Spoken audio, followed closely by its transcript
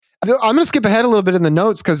I'm going to skip ahead a little bit in the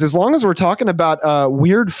notes because as long as we're talking about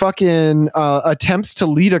weird fucking attempts to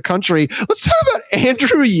lead a country, let's talk about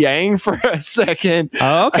Andrew Yang for a second.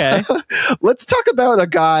 Oh, okay. Let's talk about a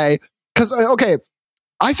guy because,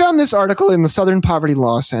 I found this article in the Southern Poverty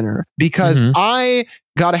Law Center because I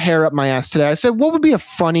got a hair up my ass today. I said, what would be a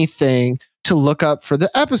funny thing to look up for the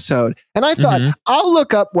episode? And I thought, I'll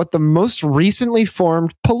look up what the most recently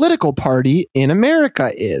formed political party in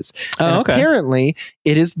America is. Apparently,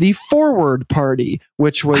 it is the Forward Party,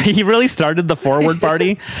 which was... He really started the Forward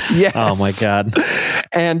Party? Yes. Oh, my God.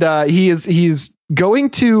 And he's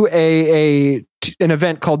going to an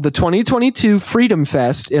event called the 2022 Freedom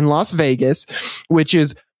Fest in Las Vegas, which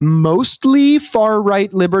is mostly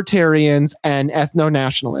far-right libertarians and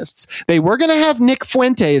ethno-nationalists. They were going to have Nick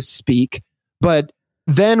Fuentes speak, but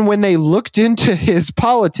then when they looked into his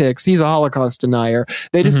politics, he's a Holocaust denier,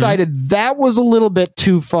 they decided that was a little bit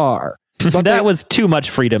too far. But that was too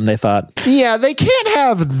much freedom, they thought. Yeah, they can't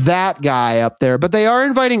have that guy up there, but they are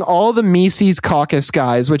inviting all the Mises Caucus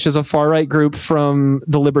guys, which is a far-right group from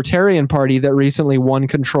the Libertarian Party that recently won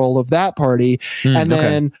control of that party. And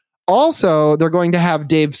then also they're going to have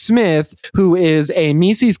Dave Smith, who is a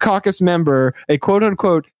Mises Caucus member, a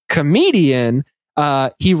quote-unquote comedian.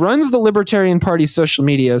 He runs the Libertarian Party's social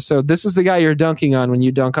media. So this is the guy you're dunking on when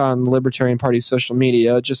you dunk on the Libertarian Party's social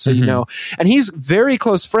media, just so you know. And he's very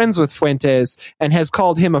close friends with Fuentes and has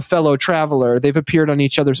called him a fellow traveler. They've appeared on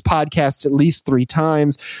each other's podcasts at least 3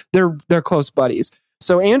 times. They're close buddies.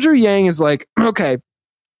 So Andrew Yang is like, okay,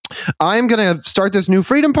 I'm going to start this new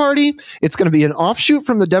Freedom Party. It's going to be an offshoot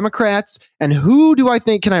from the Democrats. And who do I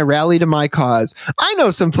think can I rally to my cause? I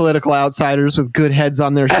know some political outsiders with good heads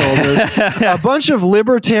on their shoulders. A bunch of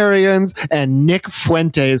libertarians and Nick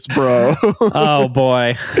Fuentes, bro. Oh,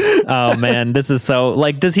 boy. Oh, man. This is so...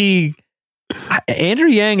 Like, does he... Andrew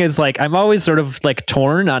Yang is like... I'm always sort of like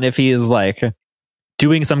torn on if he is like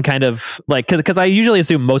doing some kind of... like, because I usually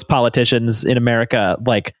assume most politicians in America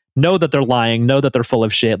like know that they're lying, know that they're full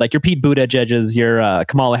of shit. Like your Pete Buttigieg's, your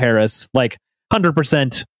Kamala Harris, like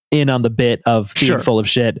 100% in on the bit of being full of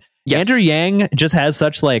shit. Yes. Andrew Yang just has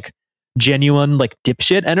such like genuine like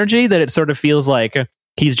dipshit energy that it sort of feels like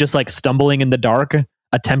he's just like stumbling in the dark,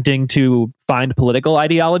 attempting to find political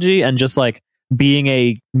ideology, and just like being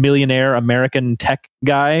a millionaire American tech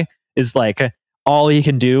guy is like all he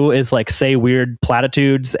can do is like say weird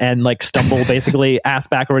platitudes and like stumble basically ass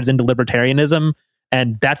backwards into libertarianism.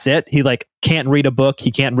 And that's it. He like can't read a book.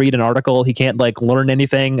 He can't read an article. He can't like learn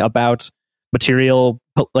anything about material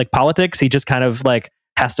like politics. He just kind of like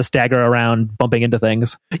has to stagger around bumping into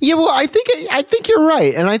things. Yeah, well, I think you're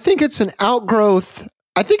right. And I think it's an outgrowth.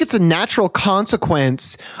 I think it's a natural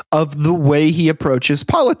consequence of the way he approaches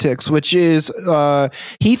politics, which is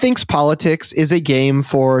he thinks politics is a game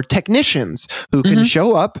for technicians who can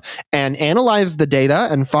show up and analyze the data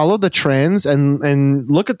and follow the trends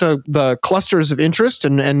and look at the clusters of interest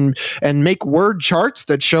and make word charts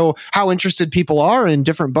that show how interested people are in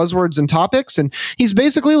different buzzwords and topics. And he's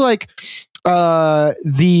basically like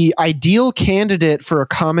the ideal candidate for a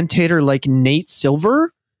commentator like Nate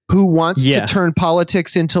Silver, who wants to turn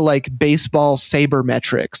politics into like baseball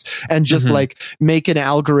sabermetrics and just like make an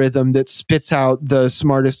algorithm that spits out the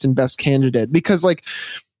smartest and best candidate. Because like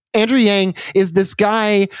Andrew Yang is this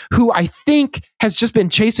guy who I think has just been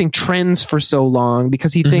chasing trends for so long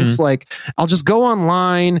because he thinks like, I'll just go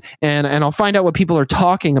online and I'll find out what people are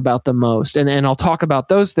talking about the most and I'll talk about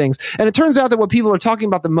those things. And it turns out that what people are talking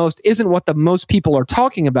about the most isn't what the most people are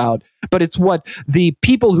talking about, but it's what the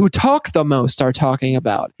people who talk the most are talking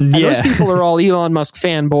about. And those people are all Elon Musk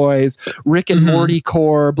fanboys, Rick and Morty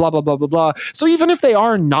core, blah, blah, blah, blah, blah. So even if they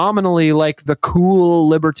are nominally like the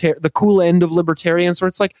cool end of libertarians where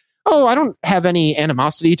it's like, oh, I don't have any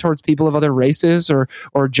animosity towards people of other races or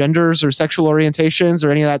genders or sexual orientations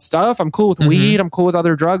or any of that stuff. I'm cool with weed. I'm cool with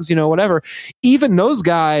other drugs, you know, whatever. Even those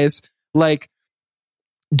guys like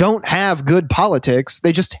don't have good politics.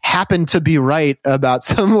 They just happen to be right about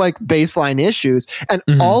some like baseline issues. And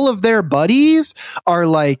all of their buddies are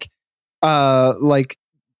like,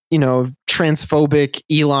 you know, transphobic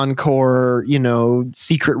Elon core, you know,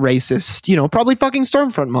 secret racist, you know, probably fucking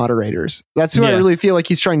Stormfront moderators. That's who I really feel like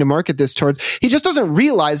he's trying to market this towards. He just doesn't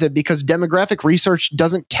realize it because demographic research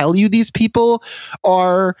doesn't tell you these people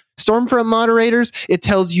are Stormfront moderators. It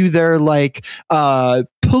tells you they're like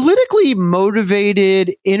politically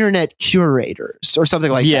motivated internet curators or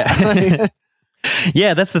something like that.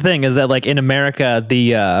 Yeah, that's the thing is that like in America,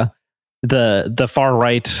 the far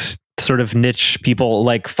right sort of niche people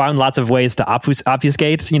like found lots of ways to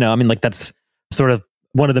obfuscate, you know, I mean, like that's sort of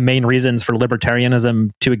one of the main reasons for libertarianism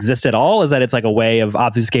to exist at all is that it's like a way of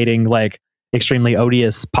obfuscating like extremely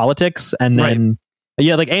odious politics. And then,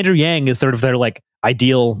 like Andrew Yang is sort of their like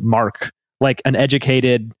ideal mark, like an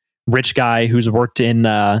educated rich guy who's worked in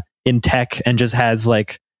tech and just has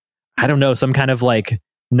like, I don't know, some kind of like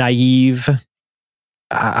naive,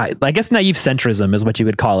 I guess naive centrism is what you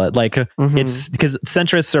would call it. Like it's because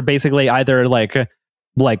centrists are basically either like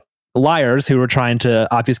liars who are trying to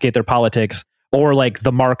obfuscate their politics, or like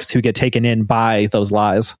the marks who get taken in by those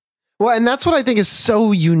lies. Well, and that's what I think is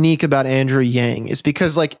so unique about Andrew Yang, is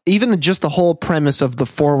because like even just the whole premise of the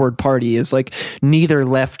Forward Party is like neither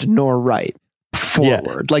left nor right,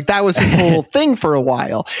 forward. Like that was his whole thing for a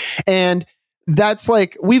while. And that's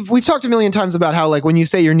like we've talked a million times about how like when you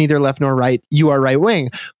say you're neither left nor right, you are right wing.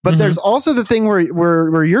 But there's also the thing where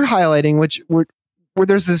you're highlighting, where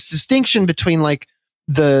there's this distinction between like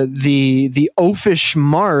the oafish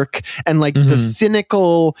mark and like the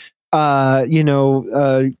cynical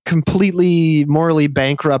completely morally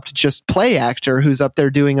bankrupt just play actor who's up there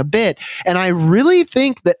doing a bit. And I really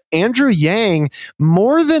think that Andrew Yang,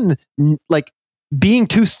 more than like being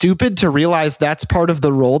too stupid to realize that's part of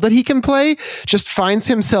the role that he can play, just finds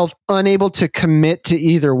himself unable to commit to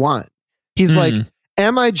either one. He's like,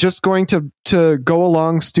 am I just going to go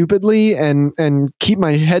along stupidly and keep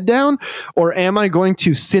my head down, or am I going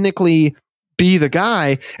to cynically be the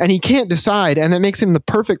guy? And he can't decide, and that makes him the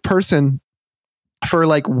perfect person for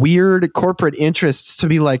like weird corporate interests to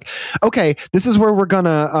be like, okay, this is where we're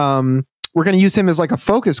gonna use him as like a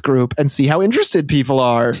focus group and see how interested people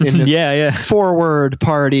are in this Forward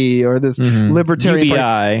Party or this libertarian UBI.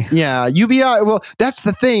 party. Yeah, UBI. Well, that's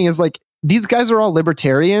the thing, is like these guys are all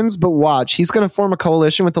libertarians, but watch, he's going to form a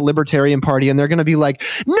coalition with the Libertarian Party, and they're going to be like,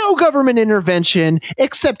 no government intervention,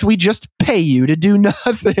 except we just pay you to do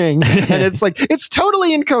nothing. And it's like, it's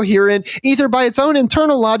totally incoherent, either by its own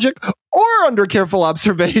internal logic or under careful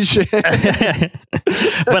observation.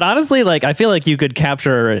 But honestly, like, I feel like you could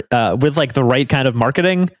capture, with like the right kind of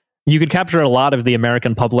marketing, you could capture a lot of the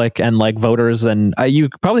American public and like voters, and you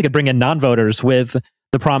probably could bring in non-voters with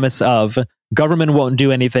the promise of government won't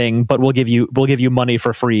do anything, but we'll give you money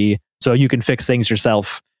for free so you can fix things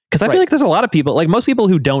yourself. Because I feel like there's a lot of people, like most people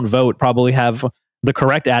who don't vote probably have the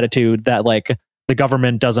correct attitude that like the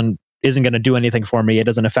government isn't going to do anything for me. It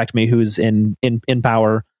doesn't affect me who's in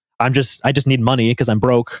power. I just need money because I'm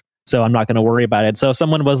broke, so I'm not going to worry about it. So if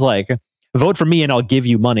someone was like, vote for me and I'll give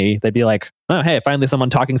you money, they'd be like, oh, hey, finally someone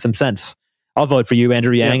talking some sense. I'll vote for you,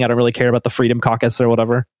 Andrew Yang. I don't really care about the Freedom Caucus or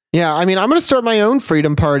whatever. Yeah, I mean, I'm going to start my own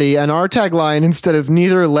Freedom Party, and our tagline, instead of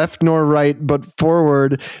neither left nor right, but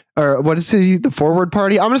forward, or what is it, the Forward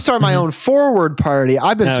Party? I'm going to start my own Forward Party.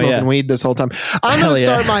 I've been smoking weed this whole time. I'm going to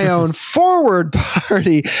start my own Forward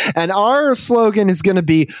Party, and our slogan is going to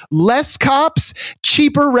be less cops,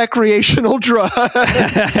 cheaper recreational drugs.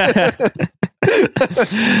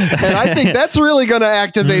 And I think that's really going to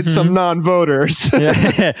activate some non-voters.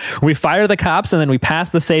 We fire the cops and then we pass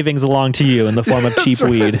the savings along to you in the form of cheap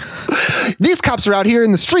weed. These cops are out here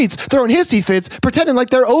in the streets throwing hissy fits, pretending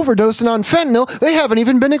like they're overdosing on fentanyl they haven't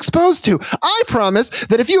even been exposed to. I promise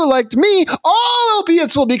that if you elect me, all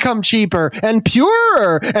opiates will become cheaper and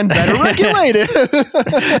purer and better regulated.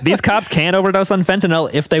 These cops can overdose on fentanyl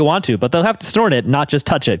if they want to, but they'll have to snort it, not just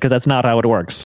touch it, because that's not how it works.